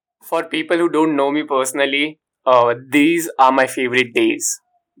For people who don't know me personally, these are my favorite days.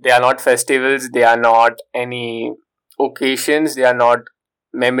 They are not festivals, they are not any occasions, they are not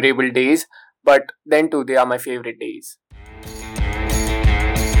memorable days, but then too, they are my favorite days.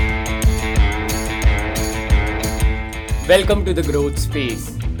 Welcome to the growth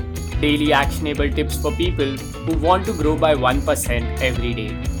space. Daily actionable tips for people who want to grow by 1% every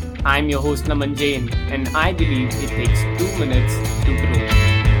day. I'm your host Naman Jain, and I believe it takes 2 minutes to grow.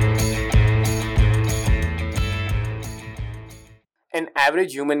 An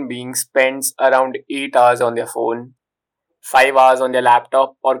average human being spends around 8 hours on their phone, 5 hours on their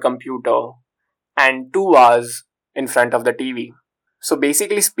laptop or computer, and 2 hours in front of the TV. So,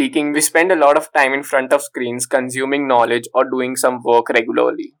 basically speaking, we spend a lot of time in front of screens consuming knowledge or doing some work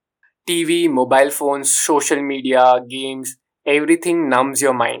regularly. TV, mobile phones, social media, games, everything numbs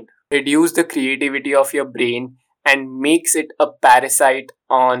your mind, reduce the creativity of your brain, and makes it a parasite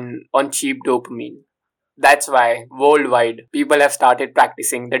on cheap dopamine. That's why worldwide people have started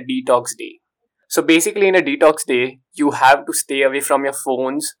practicing the detox day. So basically in a detox day, you have to stay away from your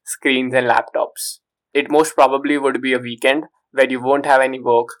phones, screens and laptops. It most probably would be a weekend where you won't have any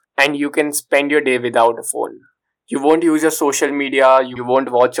work and you can spend your day without a phone. You won't use your social media, you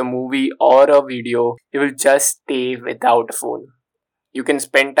won't watch a movie or a video, you will just stay without a phone. You can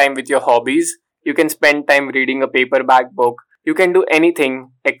spend time with your hobbies, you can spend time reading a paperback book, you can do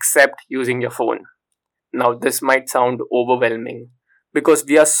anything except using your phone. Now, this might sound overwhelming because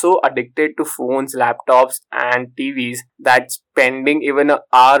we are so addicted to phones, laptops, and TVs that spending even an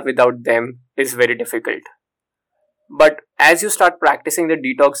hour without them is very difficult. But as you start practicing the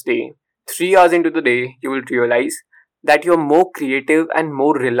detox day, 3 hours into the day, you will realize that you're more creative and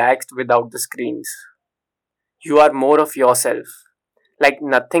more relaxed without the screens. You are more of yourself. Like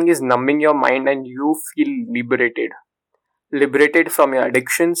nothing is numbing your mind and you feel liberated. Liberated from your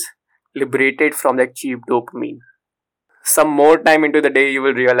addictions, liberated from that cheap dopamine. Some more time into the day, you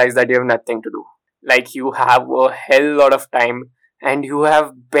will realize that you have nothing to do. Like you have a hell lot of time and you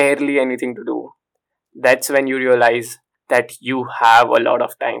have barely anything to do. That's when you realize that you have a lot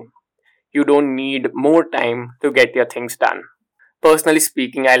of time. You don't need more time to get your things done. Personally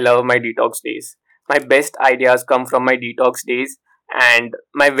speaking, I love my detox days. My best ideas come from my detox days and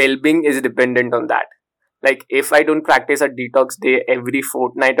my well-being is dependent on that. Like if I don't practice a detox day every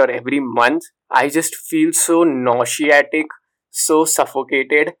fortnight or every month, I just feel so nauseatic, so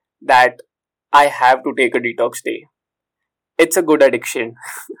suffocated that I have to take a detox day. It's a good addiction.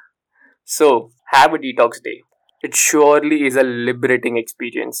 So, have a detox day. It surely is a liberating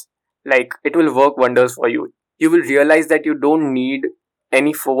experience. Like, it will work wonders for you. You will realize that you don't need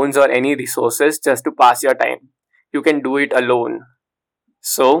any phones or any resources just to pass your time. You can do it alone.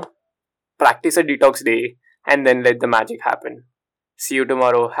 So, practice a detox day and then let the magic happen. See you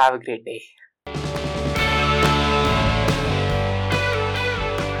tomorrow. Have a great day.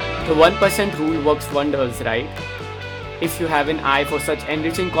 The 1% rule works wonders, right? If you have an eye for such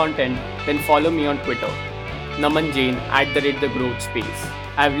enriching content, then follow me on Twitter, Naman Jain @the growth space.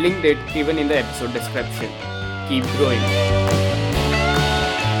 I've linked it even in the episode description. Keep growing.